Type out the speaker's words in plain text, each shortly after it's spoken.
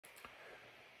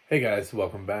Hey guys,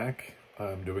 welcome back.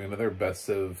 I'm doing another best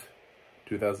of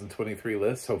 2023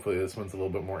 list. Hopefully this one's a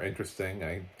little bit more interesting.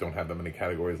 I don't have that many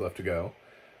categories left to go.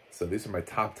 So these are my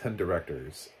top 10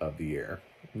 directors of the year.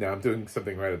 Now I'm doing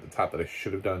something right at the top that I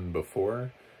should have done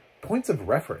before. Points of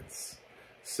reference.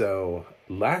 So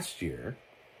last year,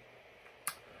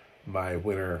 my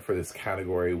winner for this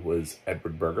category was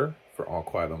Edward Berger for All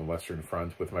Quiet on the Western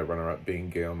Front, with my runner-up being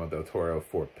Guillermo del Toro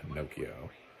for Pinocchio.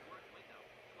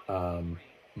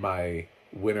 My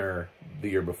winner the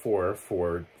year before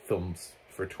for films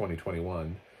for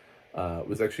 2021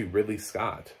 was actually Ridley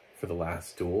Scott for The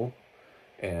Last Duel.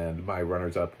 And my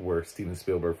runners-up were Steven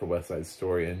Spielberg for West Side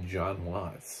Story and John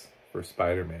Watts for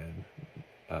Spider-Man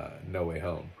No Way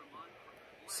Home.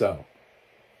 So,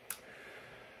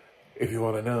 if you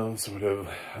want to know sort of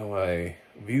how I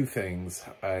view things,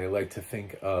 I like to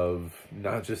think of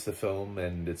not just the film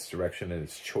and its direction and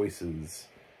its choices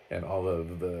and all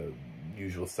of the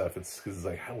usual stuff. It's because it's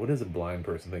like, what is a blind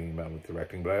person thinking about with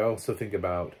directing? But I also think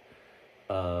about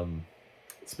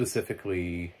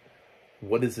specifically,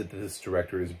 what is it that this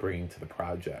director is bringing to the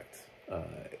project?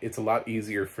 It's a lot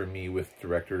easier for me with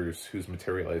directors whose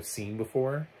material I've seen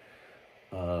before.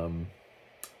 And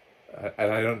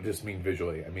I don't just mean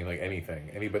visually. I mean like anything.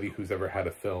 Anybody who's ever had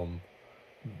a film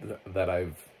that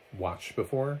I've watched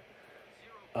before.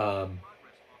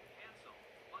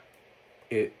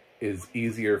 It is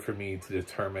easier for me to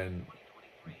determine,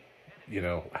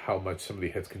 how much somebody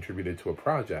has contributed to a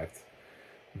project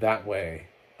that way.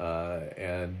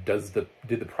 And did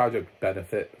the project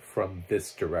benefit from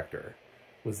this director?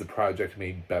 Was the project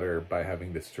made better by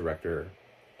having this director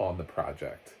on the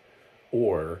project?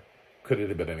 Or could it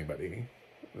have been anybody?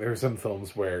 There are some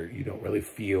films where you don't really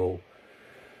feel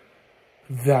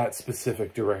that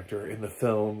specific director in the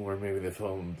film, or maybe the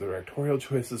film directorial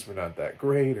choices were not that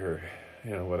great, or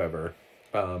whatever.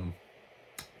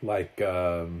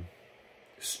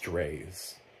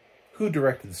 Strays. Who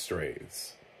directed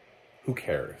Strays? Who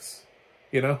cares?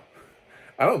 I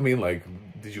don't mean like,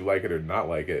 did you like it or not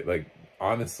like it? Like,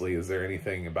 honestly, is there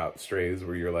anything about Strays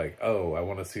where you're like, oh, I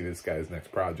want to see this guy's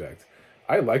next project?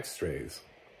 I like Strays.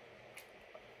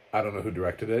 I don't know who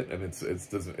directed it, and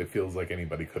it feels like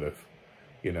anybody could have,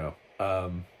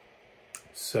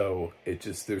 so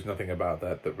there's nothing about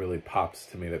that really pops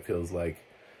to me that feels like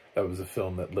that was a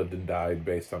film that lived and died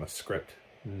based on a script,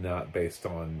 not based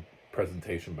on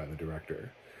presentation by the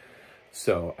director.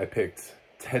 So I picked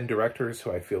 10 directors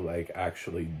who I feel like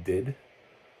actually did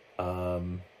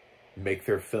make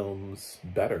their films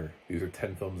better. These are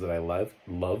 10 films that I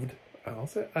loved. I'll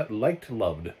say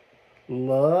loved. I don't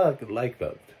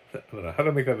know how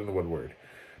to make that into one word.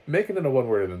 Make it into one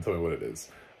word and then tell me what it is.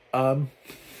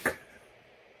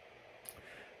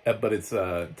 But it's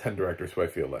 10 directors who I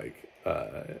feel like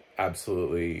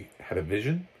absolutely had a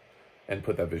vision and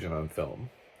put that vision on film.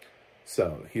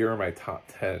 So here are my top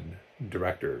 10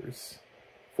 directors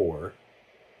for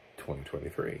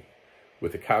 2023,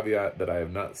 with the caveat that I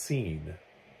have not seen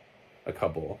a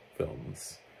couple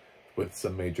films with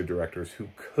some major directors who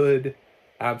could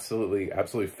absolutely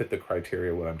fit the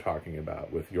criteria of what I'm talking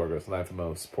about, with Yorgos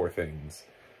Lanthimos, Poor Things,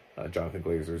 Jonathan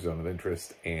Glazer, Zone of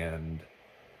Interest, and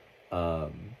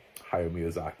Hayao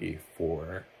Miyazaki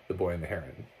for The Boy and the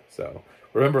Heron. So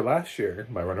remember, last year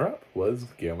my runner-up was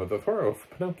Guillermo del Toro for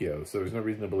Pinocchio, so there's no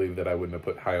reason to believe that I wouldn't have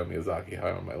put Hayao Miyazaki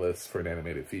high on my list for an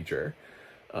animated feature.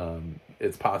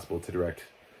 It's possible to direct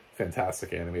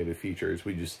fantastic animated features.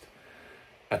 We just,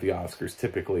 at the Oscars,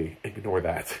 typically ignore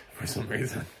that for some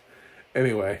reason.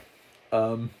 Anyway,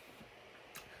 my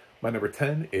number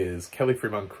 10 is Kelly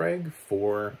Fremont Craig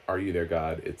for Are You There,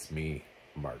 God? It's Me,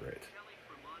 Margaret.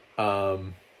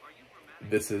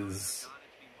 This is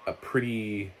a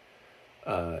pretty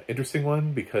interesting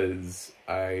one because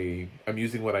I'm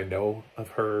using what I know of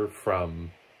her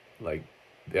from like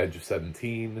The Edge of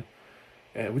 17,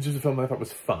 which is a film I thought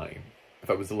was fine. I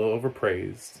thought it was a little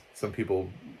overpraised. Some people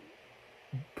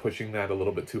pushing that a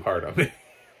little bit too hard on me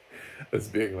as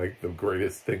being like the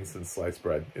greatest thing since sliced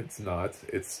bread. It's not.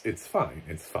 It's fine.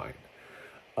 It's fine.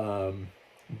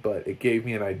 But it gave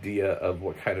me an idea of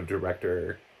what kind of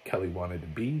director Kelly wanted to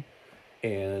be,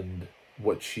 and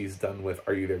what she's done with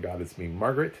Are You There, God? It's Me,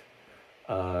 Margaret.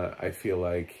 I feel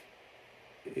like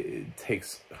it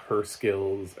takes her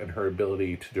skills and her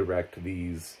ability to direct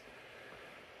these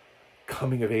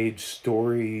coming-of-age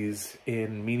stories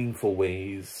in meaningful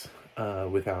ways,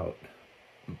 without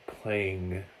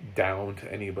playing down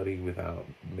to anybody, without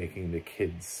making the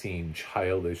kids seem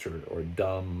childish or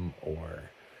dumb, or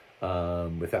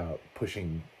without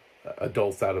pushing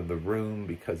adults out of the room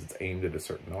because it's aimed at a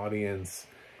certain audience.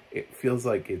 It feels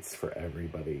like it's for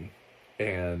everybody.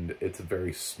 and it's a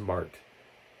very smart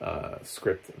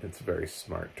script, and it's a very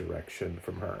smart direction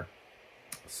from her.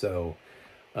 So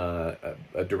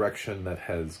a direction that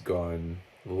has gone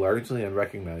largely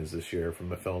unrecognized this year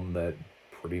from a film that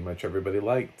pretty much everybody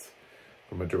liked,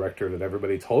 from a director that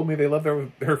everybody told me they loved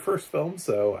their first film.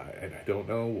 So I don't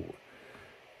know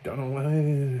why,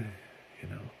 you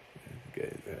know, I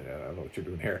don't know what you're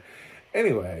doing here.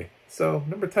 Anyway, so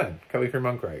number 10, Kelly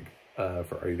Fremont Craig,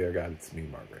 for Are You There, God? It's Me,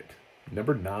 Margaret.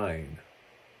 Number 9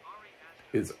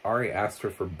 is Ari Aster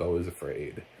for Beau is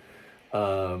Afraid.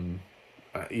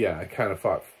 Yeah, I kind of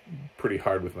fought pretty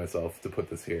hard with myself to put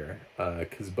this here,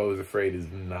 because Beau is Afraid is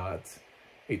not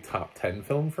a top 10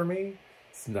 film for me.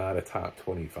 It's not a top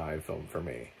 25 film for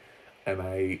me. And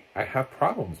I have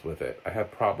problems with it. I have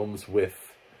problems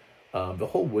with the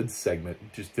whole Woods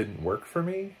segment just didn't work for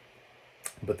me.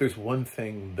 But there's one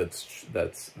thing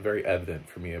that's very evident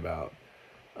for me about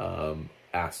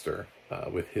Aster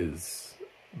with his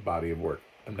body of work.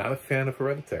 I'm not a fan of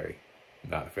Hereditary. I'm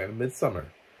not a fan of Midsommar.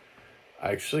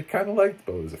 I actually kind of liked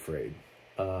Beau is Afraid.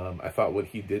 I thought what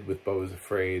he did with Beau is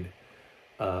Afraid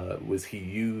was he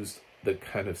used the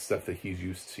kind of stuff that he's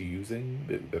used to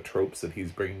using, the tropes that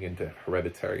he's bringing into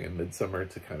Hereditary and Midsommar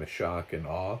to kind of shock and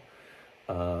awe.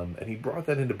 And he brought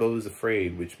that into Beau is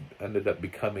Afraid, which ended up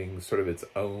becoming sort of its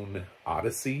own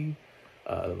odyssey,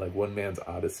 like one man's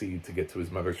odyssey to get to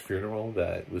his mother's funeral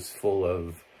that was full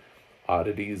of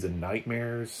oddities and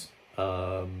nightmares,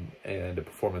 and a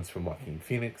performance from Joaquin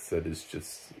Phoenix that is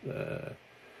just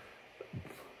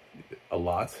a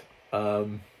lot.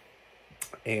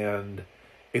 And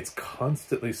it's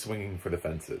constantly swinging for the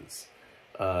fences.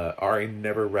 Ari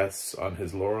never rests on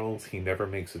his laurels. He never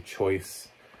makes a choice.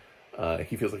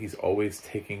 He feels like he's always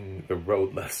taking the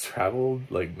road less traveled.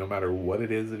 Like, no matter what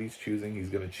it is that he's choosing, he's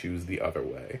going to choose the other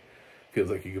way. Feels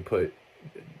like you could put,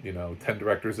 10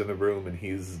 directors in the room, and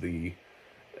he's the,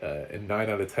 and 9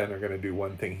 out of 10 are going to do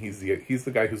one thing. He's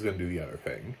the guy who's going to do the other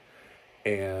thing.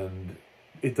 And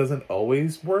it doesn't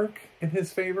always work in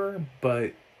his favor,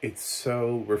 but it's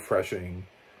so refreshing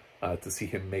to see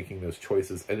him making those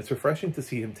choices. And it's refreshing to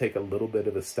see him take a little bit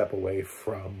of a step away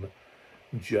from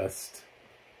just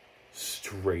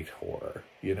straight horror,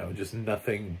 just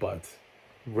nothing but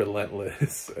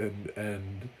relentless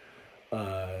and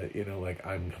like,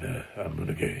 I'm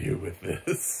gonna get you with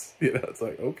this. It's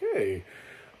like, okay,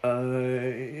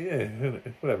 yeah,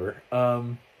 whatever.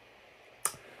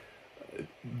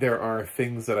 There are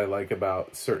things that I like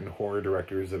about certain horror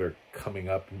directors that are coming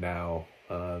up now,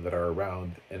 that are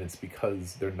around, and it's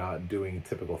because they're not doing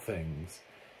typical things.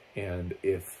 And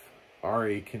if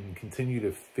Ari can continue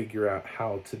to figure out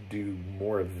how to do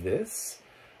more of this,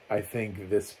 I think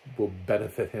this will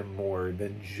benefit him more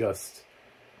than just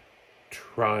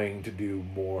trying to do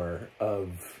more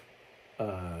of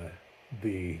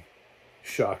the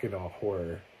shock and awe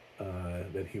horror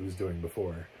that he was doing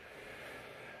before.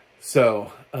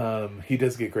 So he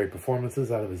does get great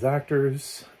performances out of his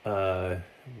actors. I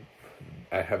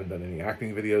haven't done any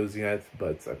acting videos yet,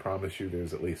 but I promise you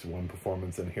there's at least one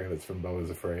performance in here that's from Beau is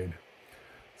Afraid.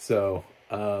 So,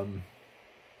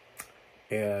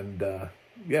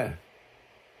 yeah,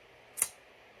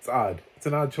 it's odd. It's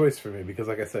an odd choice for me because,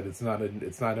 like I said, it's not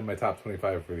in my top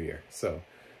 25 for the year. So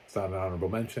it's not an honorable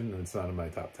mention, and it's not in my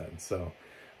top 10. So,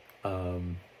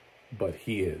 but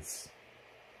he is,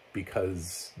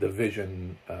 because the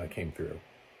vision came through,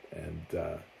 and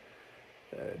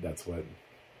that's what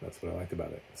I liked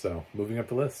about it. So moving up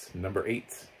the list, number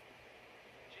 8.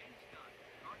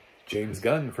 James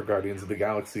Gunn for Guardians of the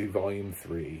Galaxy Volume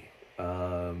 3.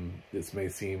 This may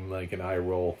seem like an eye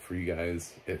roll for you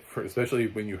guys, especially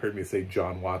when you heard me say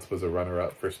John Watts was a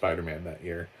runner-up for Spider-Man that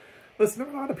year. Listen, there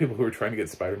were a lot of people who were trying to get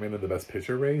Spider-Man in the Best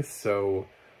Picture race, so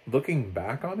looking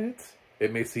back on it,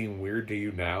 it may seem weird to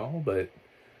you now, but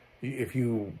if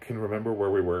you can remember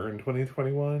where we were in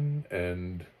 2021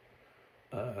 and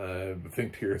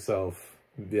think to yourself,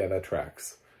 yeah, that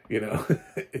tracks.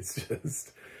 It's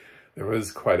just, there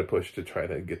was quite a push to try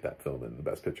to get that film in the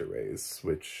Best Picture race,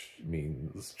 which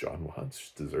means John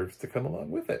Watts deserves to come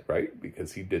along with it, right?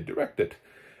 Because he did direct it.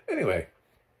 Anyway,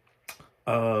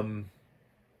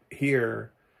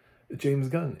 here, James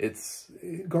Gunn, it's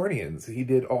Guardians. He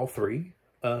did all 3.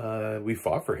 We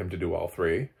fought for him to do all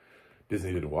 3.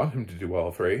 Disney didn't want him to do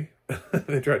all 3.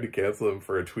 They tried to cancel him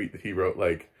for a tweet that he wrote,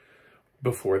 like,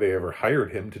 before they ever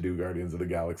hired him to do Guardians of the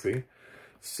Galaxy.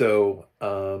 So,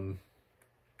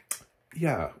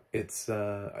 yeah, this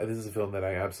is a film that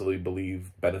I absolutely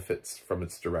believe benefits from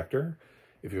its director.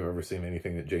 If you've ever seen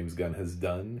anything that James Gunn has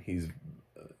done,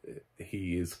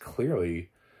 he is clearly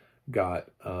got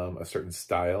a certain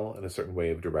style and a certain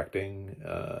way of directing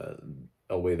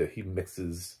a way that he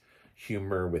mixes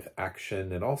humor with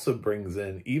action, and also brings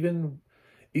in, even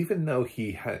though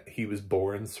he was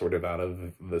born sort of out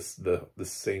of the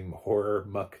same horror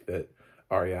muck that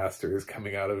Ari Aster is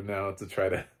coming out of now to try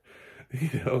to,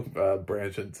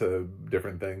 branch into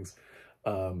different things.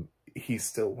 He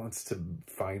still wants to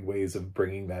find ways of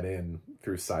bringing that in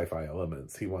through sci-fi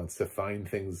elements. He wants to find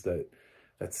things that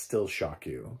still shock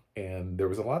you. And there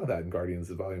was a lot of that in Guardians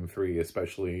of Volume 3,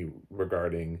 especially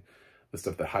regarding the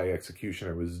stuff that High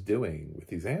Executioner was doing with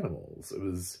these animals. It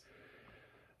was,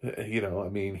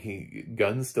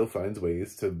 Gunn still finds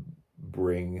ways to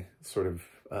bring sort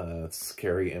of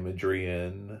scary imagery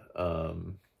in,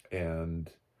 and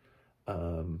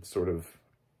sort of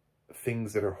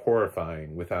things that are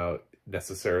horrifying without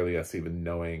necessarily us even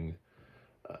knowing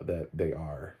that they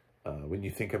are. When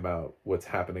you think about what's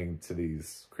happening to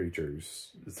these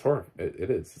creatures, it's horror. It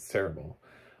is. It's terrible.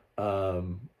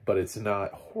 But it's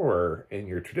not horror in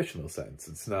your traditional sense.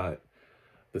 It's not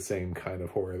the same kind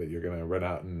of horror that you're going to run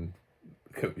out and...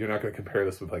 You're not going to compare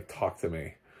this with, like, Talk to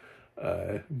Me.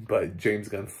 But James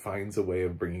Gunn finds a way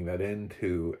of bringing that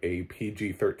into a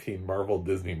PG-13 Marvel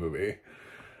Disney movie.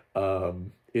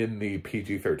 In the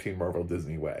PG-13 Marvel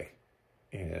Disney way.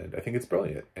 And I think it's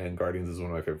brilliant. And Guardians is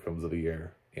one of my favorite films of the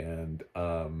year. And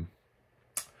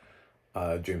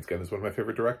James Gunn is one of my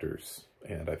favorite directors.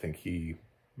 And I think he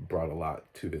brought a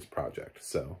lot to this project.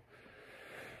 So,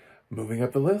 moving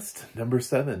up the list, number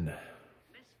 7.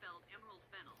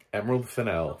 Emerald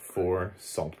Fennell for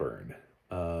Saltburn.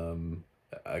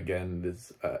 Again,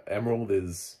 this Emerald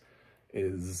is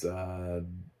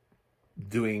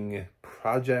doing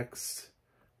projects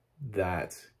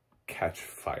that catch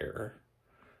fire.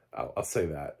 I'll say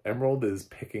that. Emerald is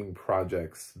picking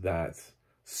projects that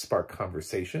spark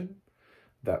conversation,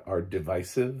 that are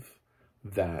divisive,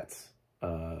 that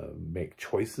make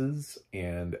choices,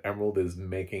 and Emerald is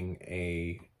making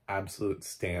a absolute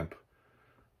stamp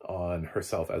on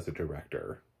herself as a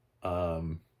director.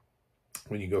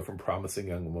 When you go from Promising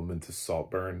Young Woman to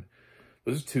Saltburn,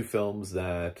 those are two films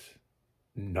that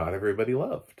not everybody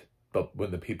loved. But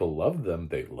when the people loved them,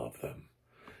 they loved them.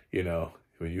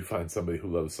 When you find somebody who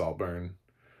loves Saltburn,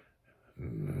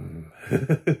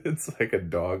 it's like a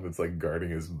dog that's, like,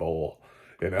 guarding his bowl,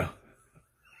 Have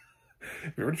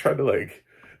you ever tried to, like,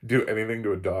 do anything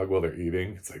to a dog while they're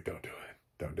eating? It's like, don't do it.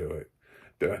 Don't do it.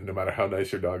 No matter how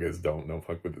nice your dog is, don't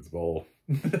fuck with its bowl.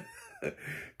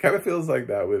 Kind of feels like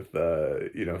that with,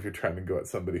 if you're trying to go at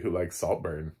somebody who likes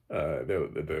Saltburn,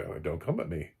 they're like, don't come at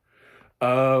me.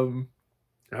 I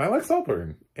like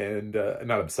Saltburn, and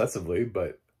not obsessively,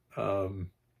 but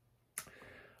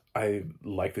I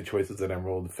like the choices that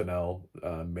Emerald Fennell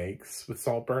makes with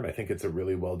Saltburn. I think it's a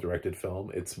really well-directed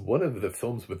film. It's one of the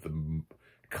films with the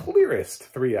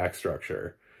clearest 3-act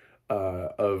structure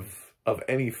of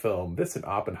any film. This and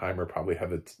Oppenheimer probably have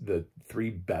the 3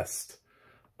 best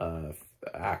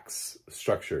acts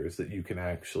structures that you can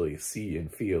actually see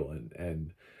and feel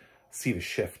and see the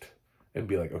shift and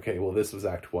be like, okay, well, this was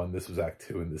Act 1, this was Act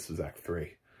 2, and this was Act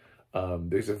 3.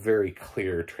 There's a very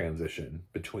clear transition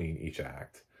between each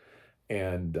act.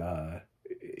 And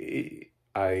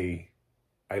I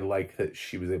like that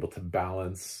she was able to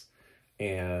balance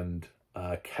and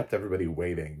kept everybody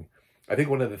waiting. I think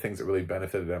one of the things that really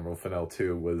benefited Emerald Fennell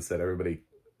too was that everybody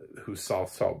who saw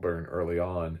Saltburn early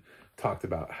on talked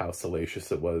about how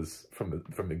salacious it was from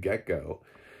the get-go.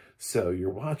 So you're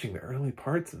watching the early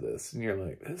parts of this and you're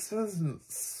like, this isn't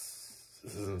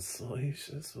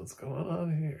salacious. What's going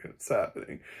on here? What's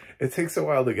happening? It takes a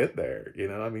while to get there, you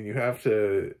have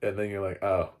to, and then you're like,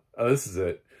 oh, this is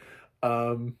it.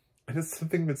 And it's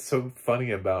something that's so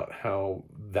funny about how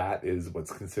that is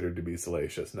what's considered to be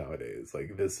salacious nowadays.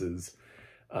 Like, this is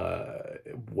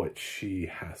what she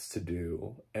has to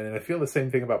do. And I feel the same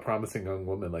thing about Promising Young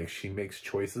Woman. Like, she makes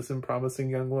choices in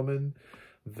Promising Young Woman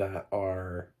that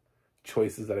are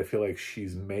choices that I feel like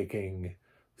she's making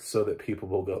so that people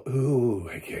will go, ooh,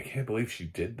 I can't believe she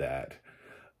did that.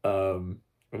 And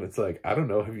it's like, I don't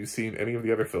know, have you seen any of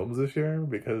the other films this year?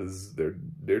 Because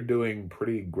they're doing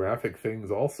pretty graphic things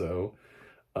also.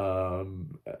 Is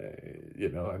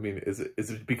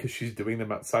it because she's doing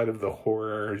them outside of the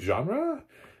horror genre?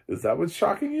 Is that what's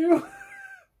shocking you?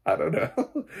 I don't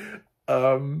know.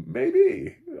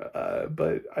 Maybe.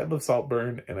 But I love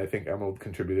Saltburn, and I think Emerald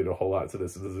contributed a whole lot to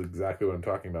this. This is exactly what I'm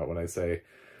talking about when I say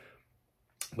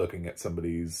looking at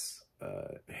somebody's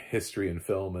history in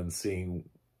film and seeing,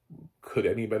 could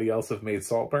anybody else have made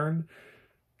Saltburn?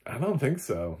 I don't think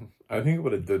so. I think it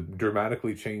would have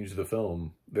dramatically changed the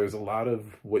film. There's a lot of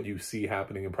what you see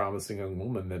happening in Promising Young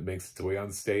Woman that makes its way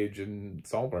on stage in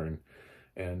Saltburn.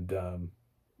 And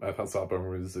I thought Saltburn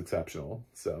was exceptional.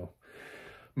 So,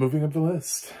 moving up the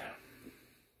list.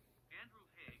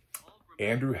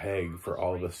 Andrew Haigh for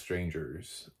All of Us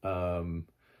Strangers.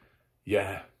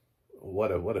 Yeah,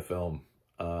 what a film.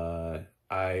 I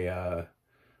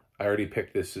already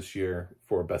picked this year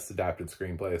for Best Adapted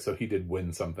Screenplay, so he did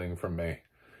win something from me.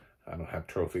 I don't have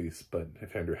trophies, but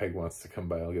if Andrew Haigh wants to come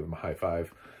by, I'll give him a high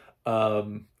five.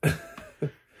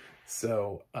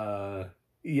 So,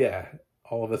 yeah,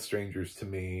 All of Us Strangers to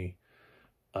me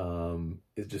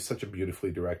is just such a beautifully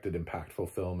directed,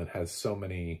 impactful film. It has so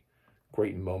many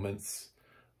great moments.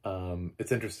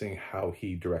 It's interesting how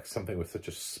he directs something with such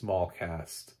a small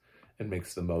cast and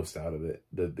makes the most out of it.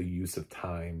 The use of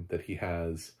time that he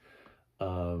has.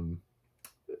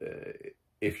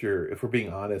 If we're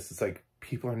being honest, it's like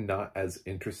people are not as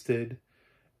interested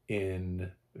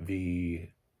in the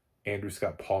Andrew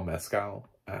Scott Paul Mescal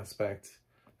aspect.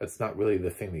 That's not really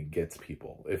the thing that gets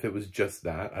people. If it was just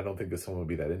that, I don't think this one would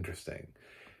be that interesting.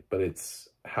 But it's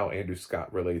how Andrew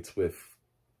Scott relates with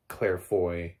Claire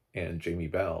Foy and Jamie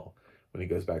Bell when he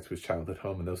goes back to his childhood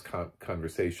home, and those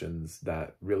conversations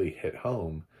that really hit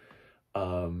home.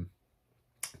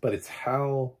 But it's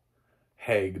how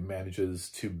Haigh manages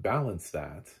to balance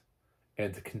that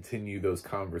and to continue those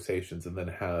conversations, and then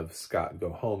have Scott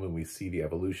go home, and we see the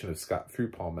evolution of Scott through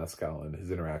Paul Mescal and his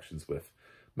interactions with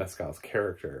Mescal's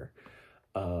character.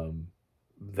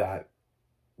 That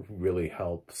really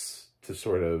helps to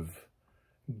sort of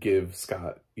give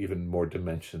Scott even more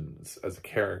dimensions as a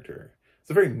character. It's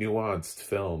a very nuanced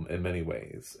film in many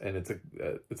ways, and it's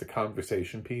a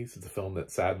conversation piece. It's a film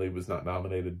that sadly was not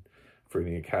nominated for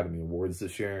any Academy Awards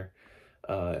this year,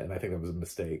 and I think that was a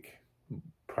mistake,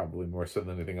 probably more so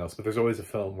than anything else. But there's always a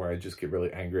film where I just get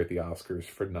really angry at the Oscars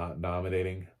for not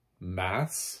nominating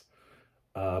Mass,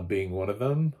 being one of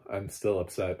them. I'm still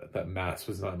upset that Mass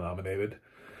was not nominated.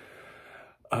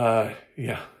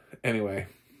 Yeah, anyway.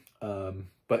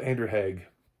 But Andrew Haigh,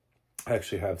 I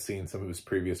actually have seen some of his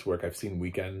previous work. I've seen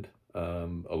Weekend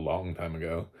a long time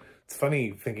ago. It's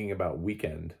funny thinking about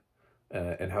Weekend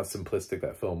and how simplistic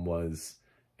that film was,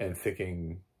 and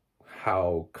thinking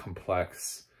how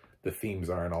complex the themes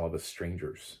are in All of Us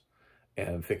Strangers,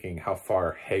 and thinking how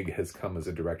far Haigh has come as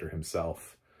a director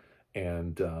himself.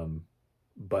 And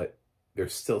but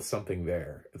there's still something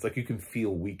there. It's like you can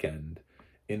feel Weekend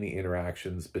in the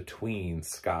interactions between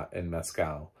Scott and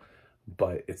Mescal,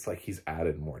 but it's like he's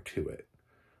added more to it.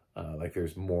 Like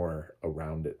there's more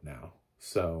around it now.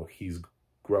 So he's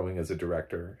growing as a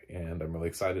director, and I'm really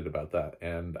excited about that.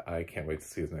 And I can't wait to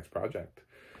see his next project.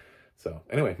 So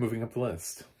anyway, moving up the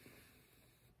list.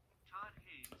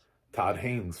 Todd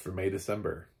Haynes for May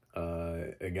December.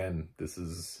 Again, this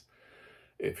is,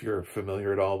 if you're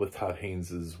familiar at all with Todd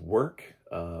Haynes' work,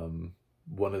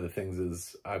 one of the things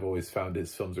is I've always found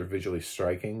his films are visually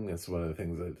striking. It's one of the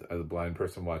things that, as a blind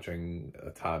person watching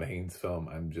a Todd Haynes film,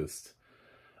 I'm just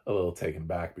a little taken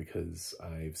back, because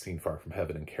I've seen Far From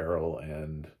Heaven and Carol,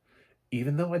 and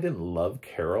even though I didn't love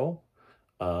Carol,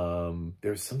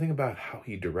 there's something about how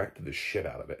he directed the shit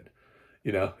out of it.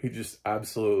 You know, he just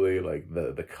absolutely, like,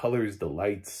 the colors, the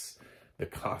lights, the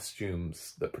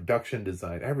costumes, the production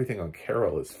design, everything on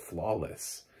Carol is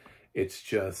flawless. It's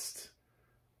just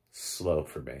slow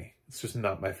for me. It's just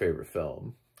not my favorite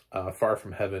film. Far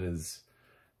From Heaven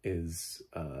is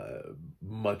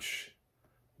much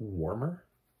warmer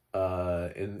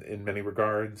in many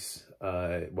regards,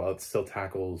 while it still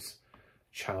tackles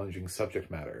challenging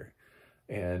subject matter.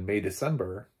 And May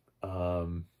December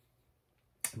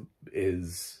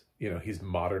is, you know, he's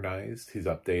modernized, he's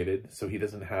updated, so he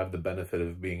doesn't have the benefit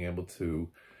of being able to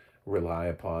rely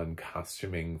upon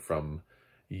costuming from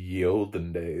ye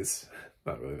olden days.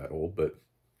 Not really that old, but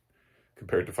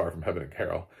compared to Far From Heaven and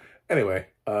Carol. Anyway,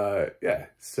 yeah,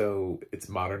 so it's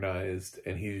modernized,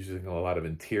 and he's using a lot of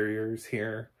interiors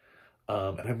here.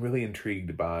 And I'm really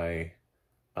intrigued by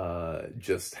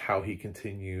just how he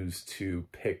continues to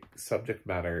pick subject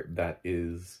matter that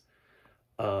is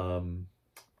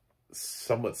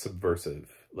somewhat subversive,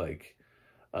 like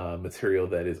material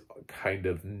that is kind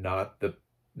of not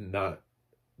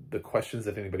the questions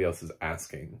that anybody else is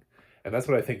asking. And that's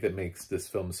what I think that makes this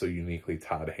film so uniquely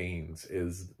Todd Haynes,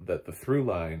 is that the through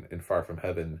line in Far From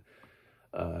Heaven,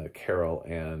 Carol,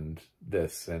 and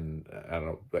this, and I don't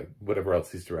know, like whatever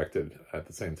else he's directed at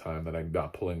the same time that I'm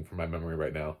not pulling from my memory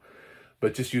right now,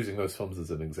 but just using those films as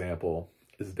an example,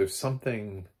 is there's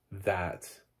something that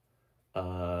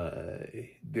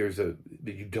that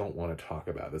you don't want to talk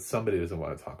about, that somebody doesn't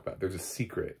want to talk about. There's a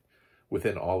secret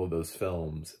within all of those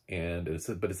films, and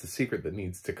but it's a secret that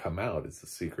needs to come out. It's a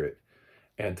secret,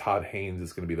 and Todd Haynes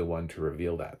is going to be the one to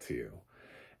reveal that to you.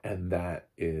 And that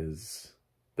is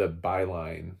the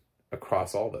byline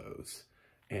across all those.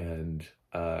 And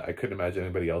I couldn't imagine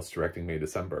anybody else directing May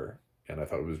December. And I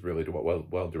thought it was really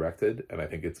well directed. And I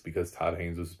think it's because Todd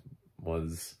Haynes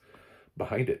was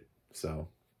behind it. So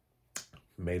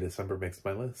May December makes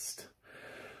my list.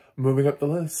 Moving up the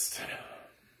list,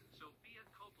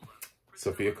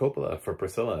 Sofia Coppola for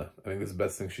Priscilla. I think this is the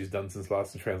best thing she's done since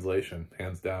Lost in Translation,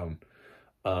 hands down.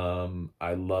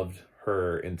 I loved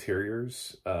her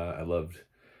interiors. I loved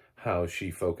how she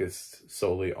focused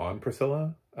solely on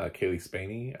Priscilla. Cailee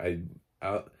Spaeny.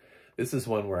 This is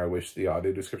one where I wish the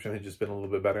audio description had just been a little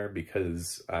bit better,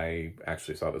 because I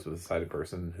actually saw this with a sighted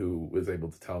person who was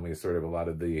able to tell me sort of a lot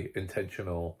of the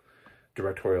intentional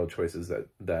directorial choices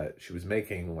that she was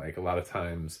making. Like, a lot of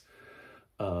times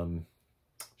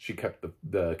she kept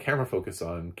the camera focus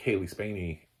on Cailee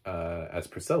Spaeny as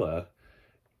Priscilla,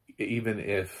 even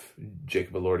if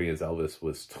Jacob Elordi as Elvis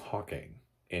was talking.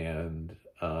 And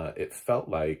it felt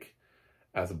like,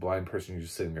 as a blind person, you're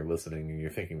just sitting there listening and you're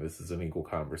thinking this is an equal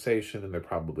conversation, and they're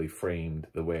probably framed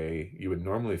the way you would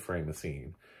normally frame a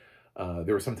scene.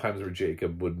 There were some times where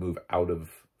Jacob would move out of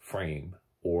frame,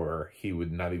 or he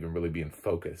would not even really be in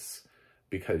focus,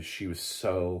 because she was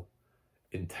so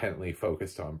intently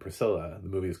focused on Priscilla. The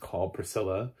movie is called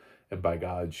Priscilla, and by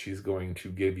God, she's going to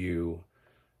give you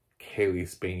Cailee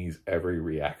Spaegy's every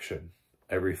reaction,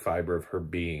 every fiber of her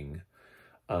being,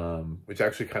 which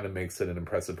actually kind of makes it an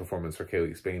impressive performance for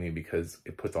Cailee Spaeny, because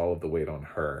it puts all of the weight on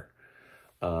her.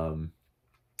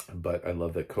 But I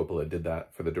love that Coppola did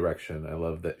that for the direction. I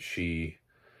love that she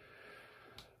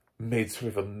made sort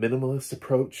of a minimalist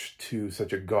approach to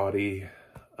such a gaudy,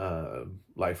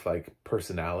 lifelike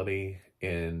personality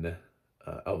in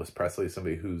Elvis Presley,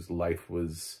 somebody whose life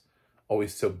was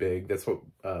always so big. That's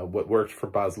what worked for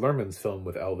Baz Luhrmann's film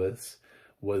with Elvis,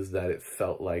 was that it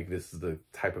felt like this is the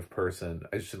type of person.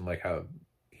 I just didn't like how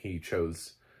he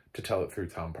chose to tell it through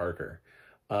Tom Parker.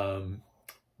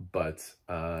 But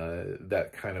that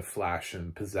kind of flash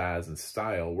and pizzazz and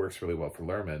style works really well for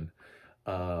Luhrmann.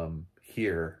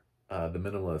 Here, the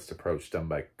minimalist approach done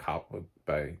by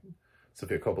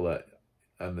Sofia Coppola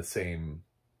on the same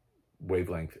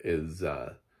wavelength is,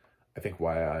 I think,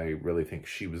 why I really think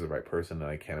she was the right person,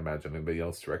 and I can't imagine anybody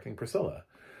else directing Priscilla.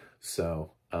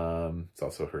 So, it's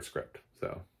also her script.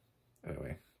 So,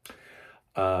 anyway.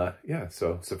 Yeah,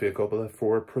 so Sofia Coppola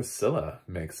for Priscilla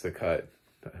makes the cut.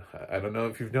 I don't know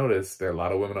if you've noticed, there are a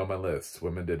lot of women on my list.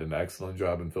 Women did an excellent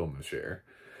job in film this year.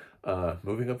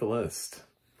 Moving up the list.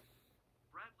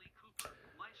 Bradley Cooper,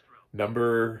 Maestro.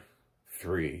 Number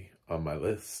 3 on my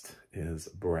list is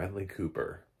Bradley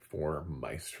Cooper for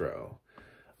Maestro.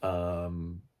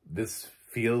 This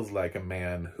feels like a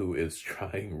man who is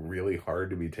trying really hard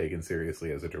to be taken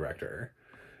seriously as a director,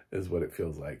 is what it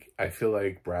feels like. I feel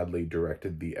like Bradley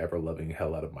directed the ever-loving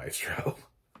hell out of Maestro.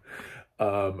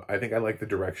 I think I like the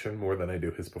direction more than I do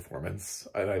his performance,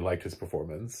 and I liked his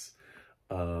performance.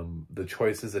 The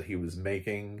choices that he was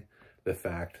making, the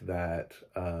fact that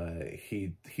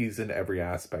he's in every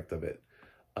aspect of it.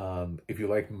 If you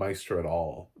like Maestro at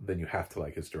all, then you have to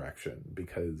like his direction,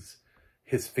 because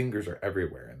his fingers are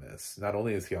everywhere in this. Not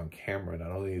only is he on camera,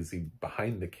 not only is he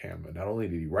behind the camera, not only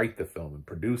did he write the film and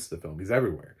produce the film, he's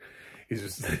everywhere. He's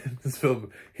just, this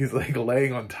film, he's like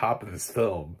laying on top of this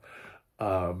film.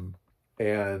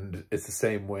 And it's the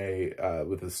same way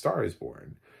with A Star Is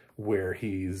Born, where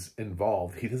he's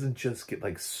involved. He doesn't just get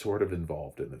like sort of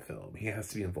involved in the film. He has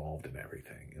to be involved in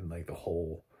everything, in like the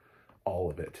whole,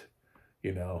 all of it,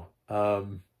 you know?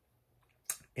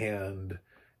 And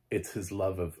it's his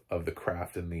love of the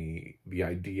craft and the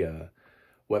idea.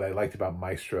 What I liked about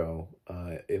Maestro,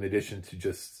 in addition to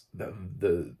just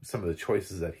some of the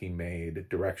choices that he made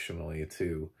directionally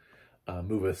to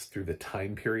move us through the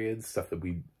time periods, stuff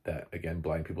that again,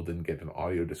 blind people didn't get an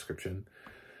audio description,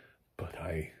 but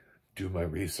I do my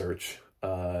research.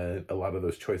 A lot of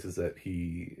those choices that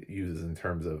he uses in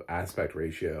terms of aspect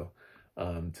ratio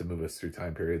to move us through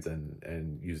time periods,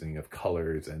 and using of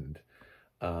colors and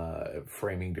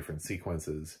framing different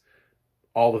sequences,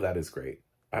 all of that is great.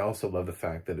 I also love the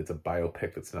fact that it's a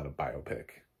biopic that's not a biopic.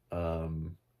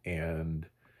 And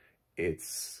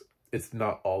it's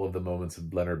not all of the moments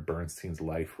of Leonard Bernstein's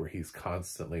life where he's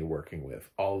constantly working with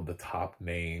all of the top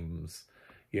names,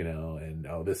 you know, and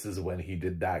oh, this is when he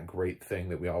did that great thing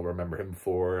that we all remember him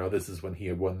for. Oh, this is when he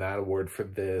had won that award for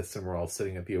this, and we're all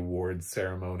sitting at the awards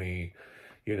ceremony.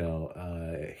 You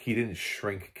know, he didn't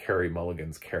shrink Carey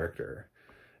Mulligan's character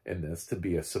in this to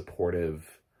be a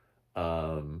supportive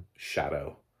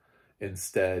shadow.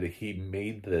 Instead, he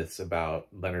made this about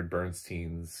Leonard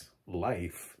Bernstein's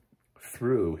life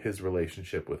through his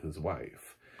relationship with his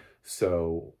wife.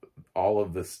 So all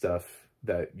of the stuff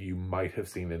that you might have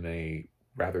seen in a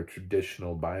rather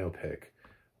traditional biopic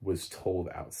was told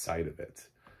outside of it.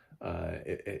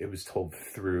 It was told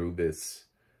through this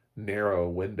narrow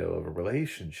window of a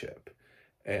relationship,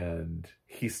 and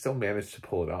he still managed to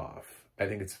pull it off. I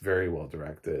think it's very well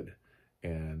directed,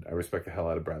 and I respect the hell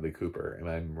out of Bradley Cooper, and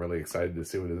I'm really excited to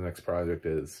see what his next project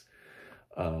is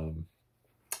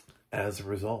as a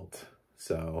result.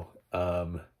 So,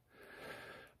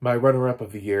 my runner-up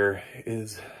of the year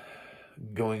is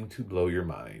going to blow your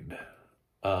mind,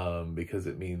 because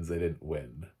it means they didn't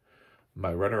win.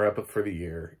 My runner-up for the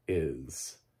year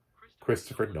is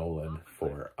Christopher Nolan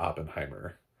for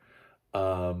Oppenheimer.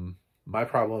 My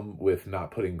problem with not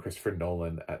putting Christopher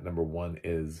Nolan at number one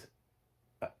is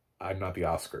I'm not the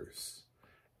Oscars.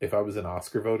 If I was an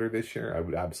Oscar voter this year, I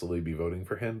would absolutely be voting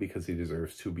for him because he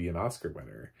deserves to be an Oscar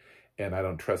winner. And I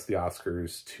don't trust the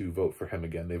Oscars to vote for him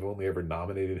again. They've only ever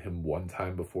nominated him one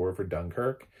time before for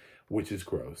Dunkirk, which is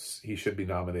gross. He should be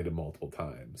nominated multiple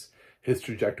times. His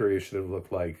trajectory should have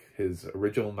looked like his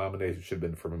original nomination should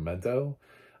have been for Memento.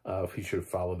 He should have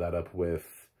followed that up with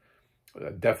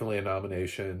definitely a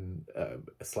nomination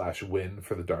 / win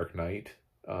for The Dark Knight.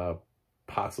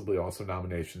 Possibly also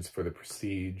nominations for The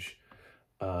Prestige,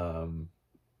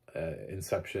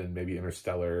 Inception, maybe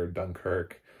Interstellar,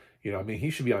 Dunkirk. You know, I mean, he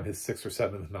should be on his 6th or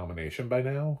 7th nomination by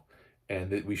now.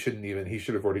 And he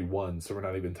should have already won. So we're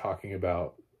not even talking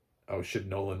about, oh, should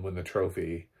Nolan win the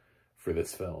trophy for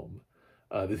this film?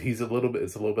 It's a little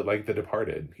bit like The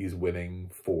Departed. He's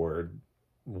winning for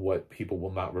what people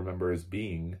will not remember as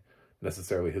being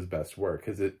necessarily his best work,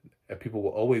 because people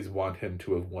will always want him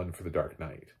to have won for The Dark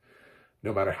Knight.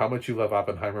 No matter how much you love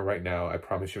Oppenheimer right now, I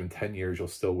promise you in 10 years, you'll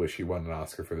still wish he won an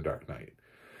Oscar for The Dark Knight.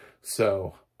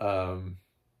 So,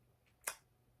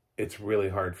 it's really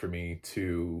hard for me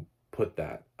to put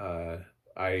that.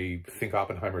 I think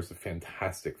Oppenheimer is a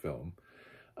fantastic film.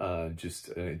 Just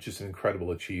an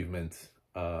incredible achievement.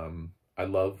 I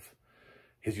love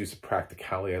his use of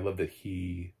practicality. I love that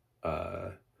he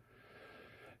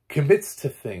commits to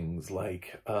things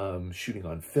like shooting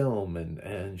on film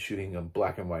and shooting on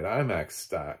black and white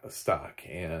IMAX stock.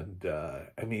 And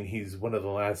I mean, he's one of the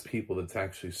last people that's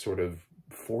actually sort of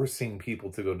forcing people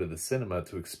to go to the cinema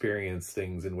to experience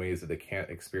things in ways that they can't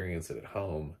experience it at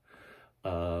home.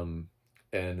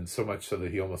 And so much so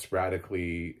that he almost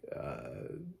radically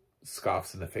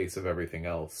scoffs in the face of everything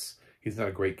else. He's not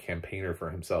a great campaigner for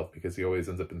himself because he always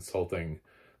ends up insulting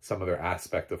some other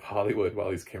aspect of Hollywood while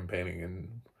he's campaigning,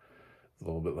 and it's a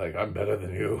little bit like, I'm better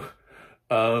than you.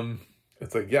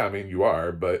 It's like, yeah, I mean, you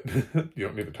are, but you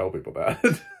don't need to tell people that.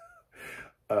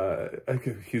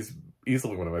 He's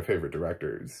easily one of my favorite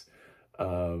directors.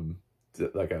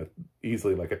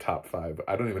 Easily like a top 5.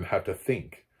 I don't even have to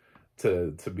think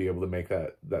to be able to make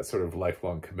that sort of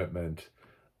lifelong commitment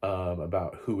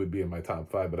about who would be in my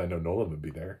top 5, but I know Nolan would be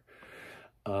there.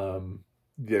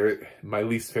 My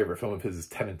least favorite film of his is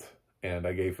Tenet, and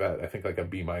I gave that, I think, like a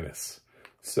B-.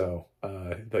 So,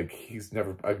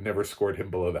 I've never scored him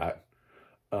below that.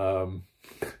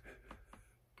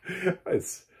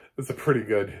 It's a pretty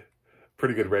good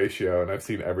ratio, and I've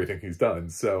seen everything he's done.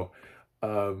 So,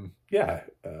 he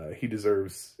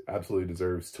absolutely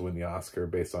deserves to win the Oscar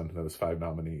based on those 5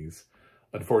 nominees.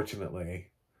 Unfortunately,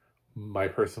 my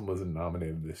person wasn't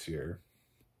nominated this year.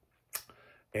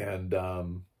 And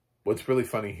what's really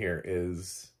funny here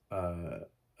is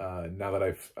now that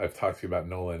I've talked to you about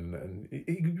Nolan, and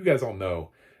you guys all know,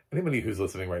 anybody who's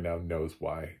listening right now knows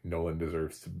why Nolan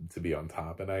deserves to be on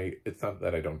top, and it's not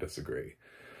that I don't disagree.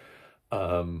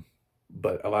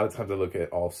 But a lot of times I look at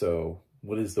also,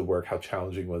 what is the work? How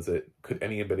challenging was it? Could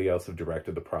anybody else have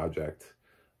directed the project?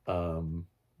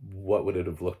 What would it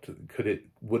have looked?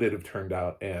 Would it have turned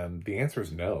out? And the answer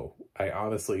is no. I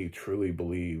honestly, truly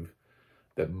believe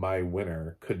that my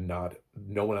winner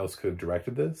no one else could have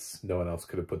directed this. No one else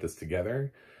could have put this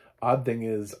together. Odd thing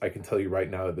is, I can tell you right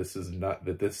now that this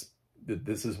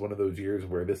is one of those years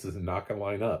where this is not going to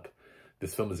line up.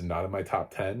 This film is not in my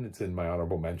top 10. It's in my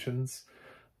honorable mentions.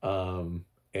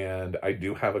 And I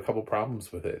do have a couple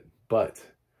problems with it, but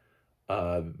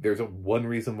there's one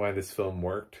reason why this film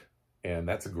worked, and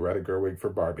that's Greta Gerwig for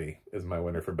Barbie is my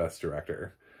winner for Best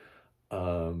Director.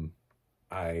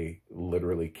 I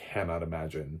literally cannot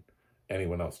imagine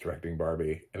anyone else directing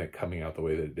Barbie and it coming out the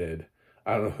way that it did.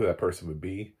 I don't know who that person would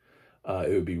be.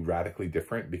 It would be radically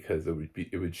different because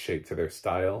it would shape to their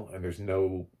style, and there's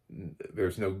no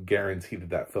guarantee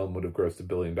that film would have grossed $1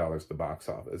 billion at the box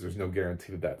office. There's no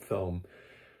guarantee that film.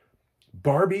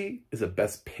 Barbie is a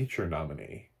Best Picture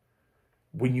nominee.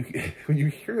 When you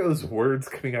hear those words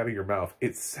coming out of your mouth,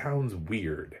 it sounds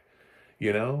weird.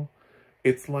 You know,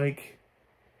 it's like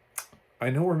I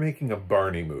know we're making a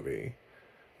Barney movie,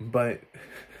 but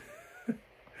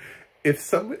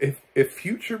if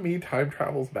future me time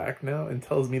travels back now and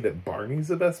tells me that Barney's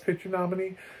the Best Picture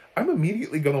nominee, I'm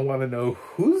immediately going to want to know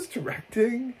who's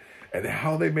directing and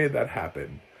how they made that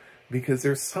happen. Because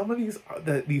there's some of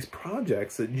these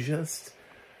projects that just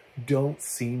don't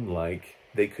seem like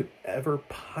they could ever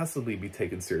possibly be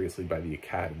taken seriously by the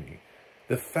Academy.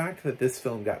 The fact that this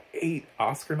film got 8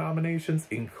 Oscar nominations,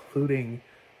 including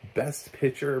Best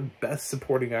Picture, Best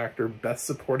Supporting Actor, Best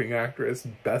Supporting Actress,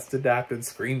 Best Adapted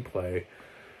Screenplay.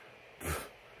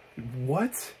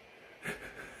 What?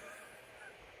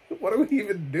 What are we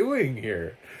even doing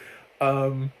here?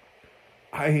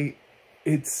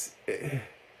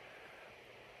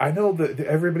 I know that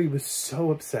everybody was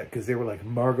so upset because they were like,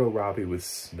 Margot Robbie was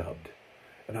snubbed.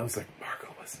 And I was like,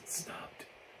 Margot wasn't snubbed.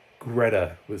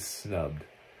 Greta was snubbed.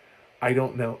 I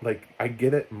don't know. Like, I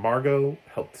get it. Margot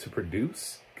helped to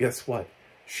produce. Guess what?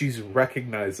 She's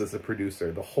recognized as a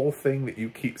producer. The whole thing that you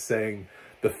keep saying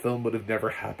the film would have never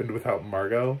happened without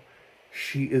Margot,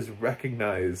 she is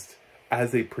recognized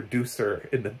as a producer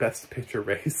in the Best Picture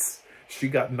race. She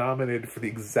got nominated for the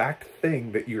exact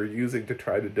thing that you're using to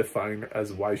try to define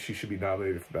as why she should be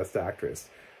nominated for Best Actress.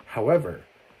 However,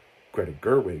 Greta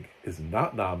Gerwig is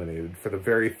not nominated for the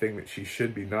very thing that she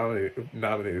should be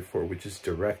nominated for, which is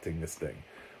directing this thing,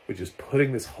 which is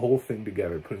putting this whole thing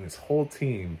together, putting this whole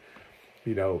team,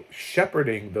 you know,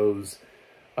 shepherding those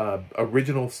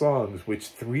original songs, which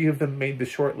 3 of them made the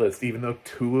shortlist, even though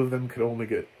 2 of them could only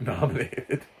get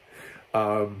nominated.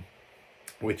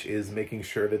 Which is making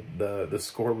sure that the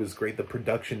score was great, the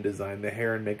production design, the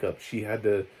hair and makeup. She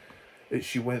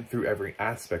went through every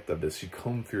aspect of this. She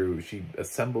combed through, she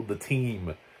assembled the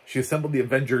team. She assembled the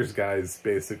Avengers guys,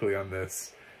 basically, on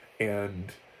this.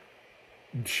 And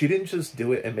she didn't just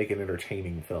do it and make an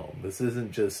entertaining film. This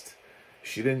isn't just,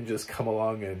 she didn't just come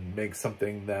along and make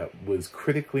something that was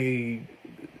critically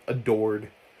adored.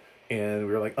 And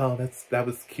we were like, oh, that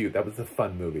was cute. That was a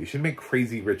fun movie. She didn't make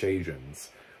Crazy Rich Asians,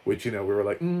 which, you know, we were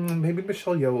like, maybe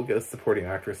Michelle Yeoh will get a supporting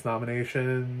actress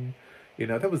nomination. You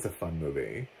know, that was a fun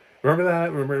movie. Remember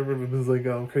that? Remember it was like,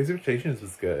 Crazy Rich Asians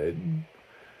was good.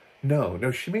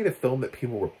 No, she made a film that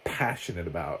people were passionate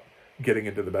about getting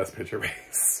into the Best Picture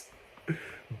race.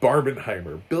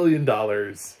 Barbenheimer, $1 billion.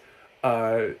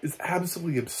 It's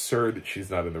absolutely absurd that she's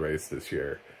not in the race this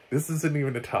year. This isn't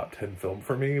even a top 10 film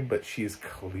for me, but she's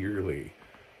clearly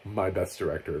my best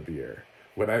director of the year.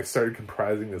 When I started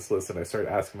comprising this list and I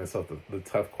started asking myself the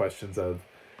tough questions of,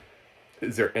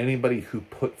 is there anybody who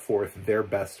put forth their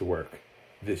best work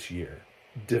this year,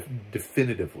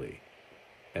 definitively?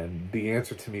 And the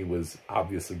answer to me was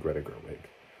obviously Greta Gerwig.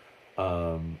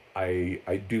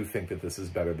 I do think that this is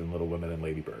better than Little Women and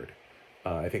Lady Bird.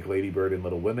 I think Lady Bird and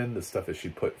Little Women, the stuff that she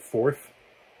put forth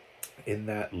in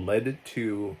that led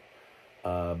to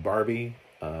Barbie,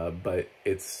 but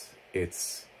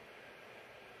it's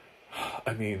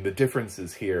I mean, the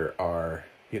differences here are,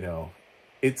 you know,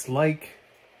 it's like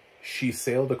she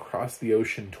sailed across the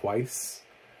ocean twice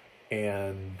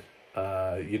and,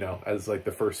 you know, as like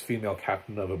the first female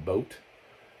captain of a boat,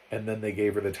 and then they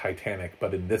gave her the Titanic.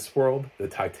 But in this world, the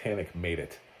Titanic made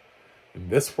it. In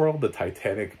this world, the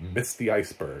Titanic missed the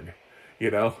iceberg,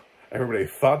 you know? Everybody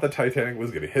thought the Titanic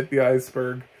was going to hit the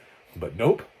iceberg, but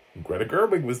nope. Greta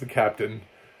Gerwig was the captain,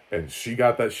 and she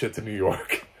got that shit to New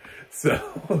York.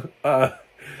 So,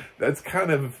 that's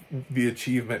kind of the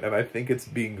achievement, and I think it's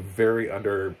being very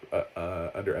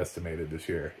underestimated this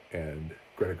year, and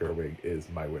Greta Gerwig is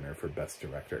my winner for Best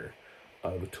Director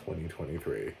of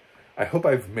 2023. I hope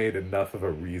I've made enough of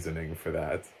a reasoning for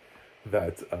that,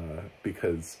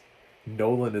 because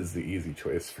Nolan is the easy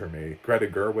choice for me. Greta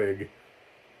Gerwig,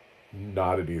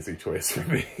 not an easy choice for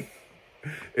me.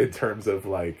 In terms of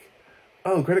like,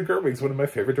 oh, Greta Gerwig's one of my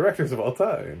favorite directors of all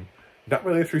time. Not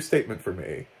really a true statement for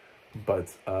me,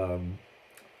 but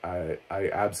I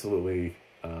absolutely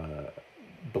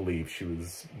believe she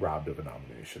was robbed of a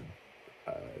nomination.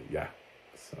 Yeah,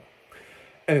 so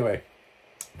anyway,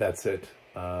 that's it.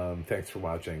 Thanks for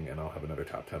watching, and I'll have another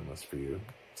top 10 list for you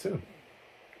soon.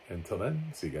 Until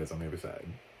then, see you guys on the other side.